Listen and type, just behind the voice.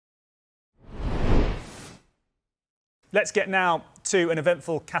Let's get now to an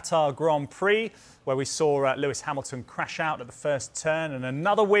eventful Qatar Grand Prix, where we saw Lewis Hamilton crash out at the first turn, and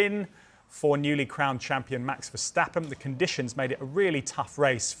another win for newly crowned champion Max Verstappen. The conditions made it a really tough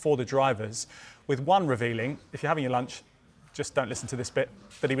race for the drivers, with one revealing, if you're having your lunch, just don't listen to this bit,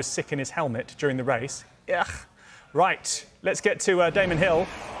 that he was sick in his helmet during the race. Ugh. Right, let's get to Damon Hill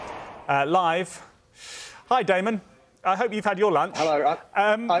live. Hi, Damon. I hope you've had your lunch. Hello.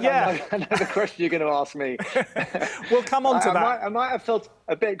 I know the question you're going to ask me. We'll come on to that. I might have felt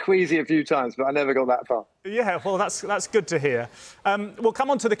a bit queasy a few times, but I never got that far. Yeah, well, that's good to hear. We'll come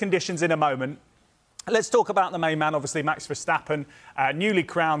on to the conditions in a moment. Let's talk about the main man, obviously, Max Verstappen, newly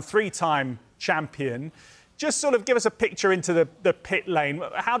crowned three-time champion. Just sort of give us a picture into the pit lane.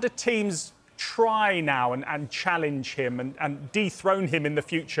 How do teams try now and challenge him and dethrone him in the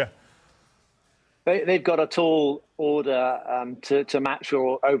future? They've got a tall order to match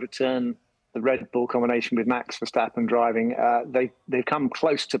or overturn the Red Bull combination with Max Verstappen driving. They've come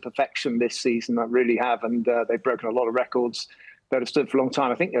close to perfection this season, they really have, and they've broken a lot of records that have stood for a long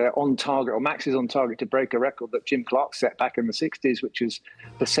time. I think they're on target, or Max is on target to break a record that Jim Clark set back in the 60s, which is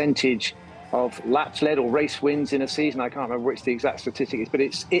percentage of laps led or race wins in a season. I can't remember which the exact statistic is, but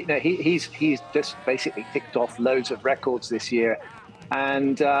he's just basically ticked off loads of records this year.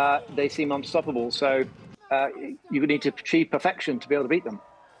 And they seem unstoppable. So you would need to achieve perfection to be able to beat them.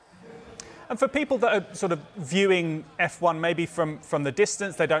 And for people that are sort of viewing F1 maybe from the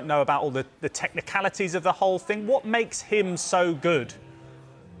distance, they don't know about all the technicalities of the whole thing. What makes him so good?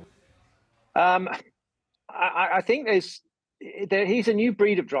 I think he's a new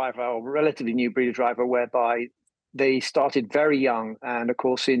breed of driver, or relatively new breed of driver, whereby they started very young. And of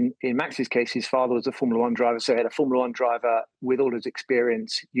course, in Max's case, his father was a Formula One driver. So he had a Formula One driver with all his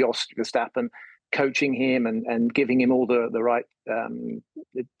experience, Jos Verstappen, coaching him and giving him all the right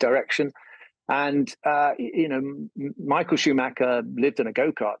direction. And, Michael Schumacher lived on a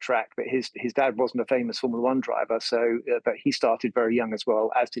go-kart track, but his dad wasn't a famous Formula One driver. So, but he started very young as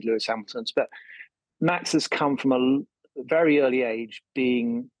well, as did Lewis Hamilton's. But Max has come from a very early age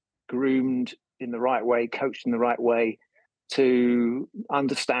being groomed in the right way, coached in the right way to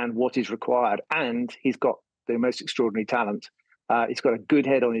understand what is required. And he's got the most extraordinary talent. He's got a good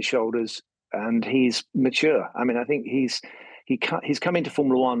head on his shoulders and he's mature. I mean, I think he's come into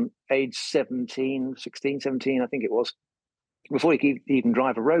Formula One age 16, 17, I think it was, before he could even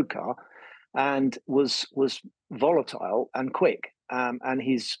drive a road car, and was volatile and quick. And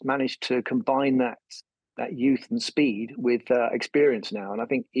he's managed to combine that youth and speed with experience now. And I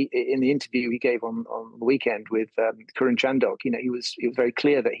think in the interview he gave on the weekend with Karan Chandok, he was very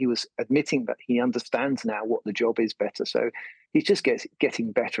clear that he was admitting that he understands now what the job is better. So he just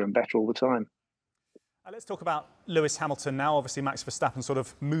getting better and better all the time. Let's talk about Lewis Hamilton now. Obviously, Max Verstappen sort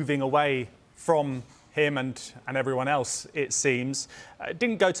of moving away from him and everyone else, it seems. It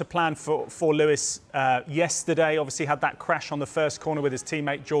didn't go to plan for Lewis yesterday. Obviously had that crash on the first corner with his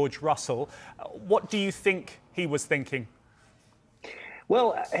teammate George Russell. What do you think he was thinking?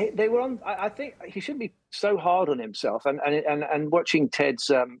 Well, they were on. I think he shouldn't be so hard on himself. And watching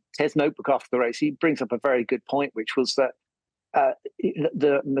Ted's notebook after the race, he brings up a very good point, which was that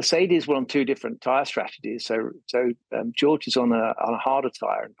the Mercedes were on two different tyre strategies. So George is on a harder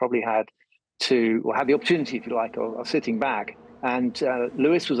tyre and probably had the opportunity, if you like, of sitting back. And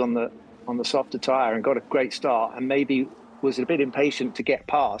Lewis was on the softer tyre and got a great start, and maybe was a bit impatient to get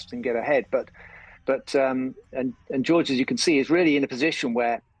past and get ahead. But George, as you can see, is really in a position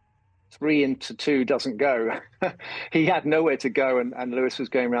where 3 into 2 doesn't go. He had nowhere to go, and Lewis was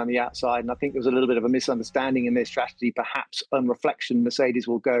going around the outside. And I think there was a little bit of a misunderstanding in their strategy. Perhaps on reflection, Mercedes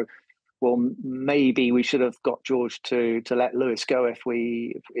will go, well, maybe we should have got George to let Lewis go if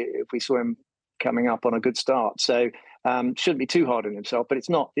we saw him coming up on a good start. So shouldn't be too hard on himself, but it's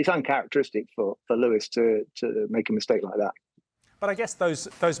uncharacteristic for Lewis to make a mistake like that. But I guess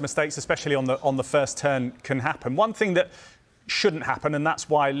those mistakes, especially on the first turn, can happen. One thing that shouldn't happen, and that's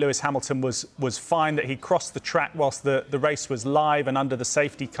why Lewis Hamilton was fine, that he crossed the track whilst the race was live and under the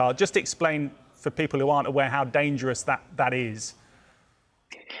safety car. Just explain for people who aren't aware how dangerous that is.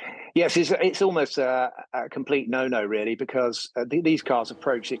 Yes, it's almost a complete no-no, really, because these cars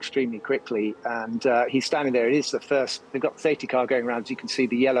approach extremely quickly, and he's standing there. It is the first. They've got the safety car going around. As you can see,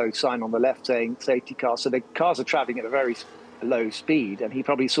 the yellow sign on the left saying safety car. So the cars are travelling at a very low speed, and he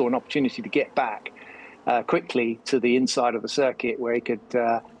probably saw an opportunity to get back quickly to the inside of the circuit where he could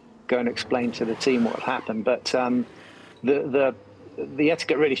go and explain to the team what had happened. But the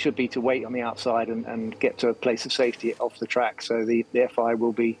etiquette really should be to wait on the outside and get to a place of safety off the track. So the FI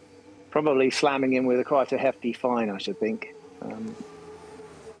will be probably slamming him with quite a hefty fine, I should think.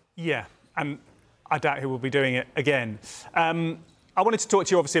 Yeah, and I doubt he will be doing it again. I wanted to talk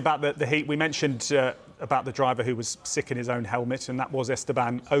to you, obviously, about the heat. We mentioned about the driver who was sick in his own helmet, and that was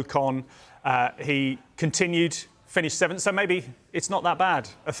Esteban Ocon. He continued, finished 7th, so maybe it's not that bad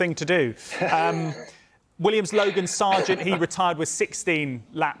a thing to do. Williams' Logan Sargent, he retired with 16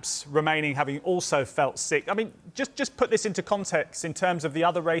 laps remaining, having also felt sick. I mean, just put this into context in terms of the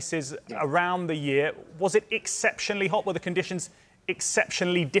other races around the year. Was it exceptionally hot? Were the conditions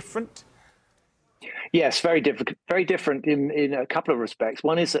exceptionally different? Yes, very different in a couple of respects.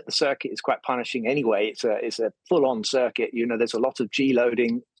 One is that the circuit is quite punishing anyway. It's a full-on circuit. You know, there's a lot of G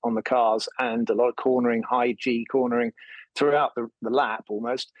loading on the cars and a lot of cornering, high G cornering throughout the lap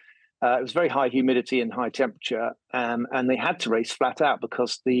almost. It was very high humidity and high temperature, and they had to race flat out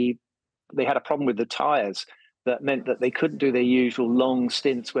because they had a problem with the tyres that meant that they couldn't do their usual long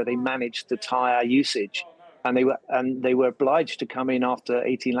stints where they managed the tyre usage. And they were obliged to come in after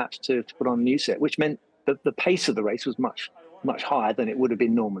 18 laps to put on a new set, which meant that the pace of the race was much higher than it would have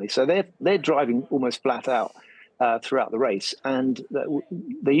been normally. So they're driving almost flat out throughout the race, and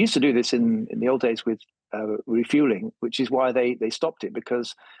they used to do this in the old days with refueling, which is why they stopped it,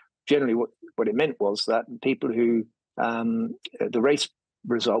 because generally what it meant was that people who the race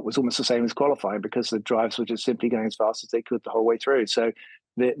result was almost the same as qualifying, because the drivers were just simply going as fast as they could the whole way through. So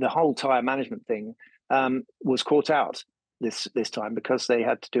the whole tyre management thing was caught out this time because they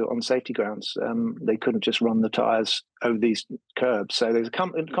had to do it on safety grounds. They couldn't just run the tyres over these curbs. So there's a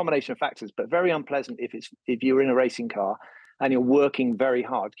combination of factors, but very unpleasant if you're in a racing car and you're working very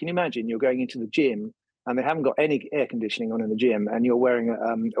hard. Can you imagine you're going into the gym and they haven't got any air conditioning on in the gym, and you're wearing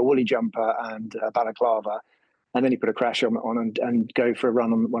a woolly jumper and a balaclava, and then you put a crash on and go for a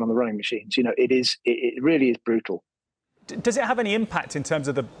run on one of the running machines? You know, it really is brutal. Does it have any impact in terms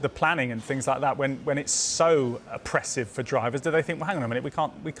of the planning and things like that when it's so oppressive for drivers? Do they think, well, hang on a minute,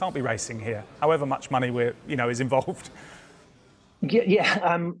 we can't be racing here, however much money is involved?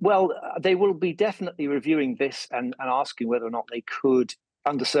 Well, they will be definitely reviewing this and asking whether or not they could,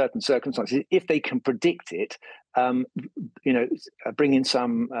 under certain circumstances, if they can predict it, bring in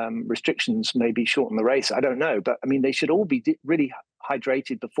some restrictions, maybe shorten the race. I don't know, but I mean, they should all be really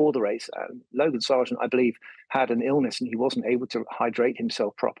hydrated before the race. Logan Sargent, I believe, had an illness and he wasn't able to hydrate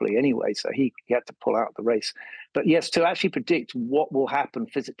himself properly anyway, so he had to pull out the race. But yes, to actually predict what will happen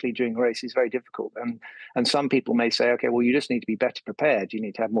physically during a race is very difficult. And some people may say, okay, well, you just need to be better prepared. You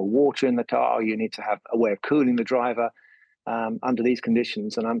need to have more water in the car. You need to have a way of cooling the driver under these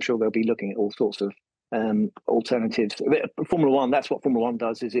conditions. And I'm sure they'll be looking at all sorts of alternatives. Formula One, that's what Formula One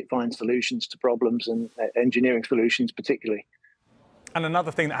does, is it finds solutions to problems, and engineering solutions particularly. And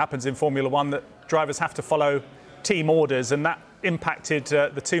another thing that happens in Formula One, that drivers have to follow team orders, and that impacted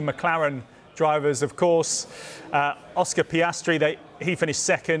the two McLaren drivers, of course. Oscar Piastri, he finished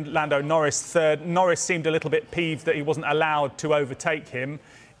 2nd, Lando Norris 3rd. Norris seemed a little bit peeved that he wasn't allowed to overtake him.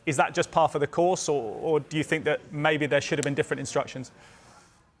 Is that just par for the course, or do you think that maybe there should have been different instructions?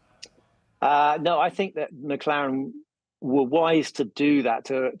 No, I think that McLaren were wise to do that,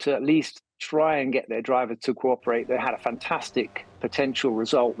 to at least try and get their driver to cooperate. They had a fantastic potential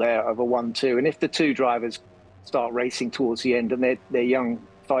result there of a 1-2. And if the two drivers start racing towards the end, and they're young,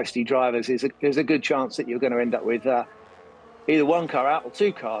 feisty drivers, there's a good chance that you're going to end up with either one car out or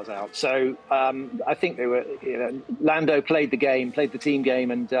two cars out. So I think they were, Lando played the team game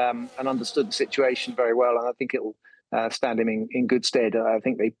and understood the situation very well. And I think it will stand him in good stead. I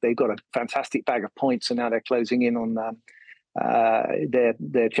think they've got a fantastic bag of points, and now they're closing in on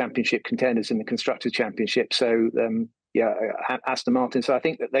their championship contenders in the Constructors' Championship. So Aston Martin. So I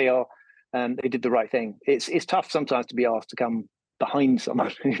think that they did the right thing. It's tough sometimes to be asked to come behind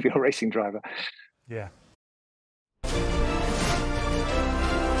someone if you're a racing driver. Yeah.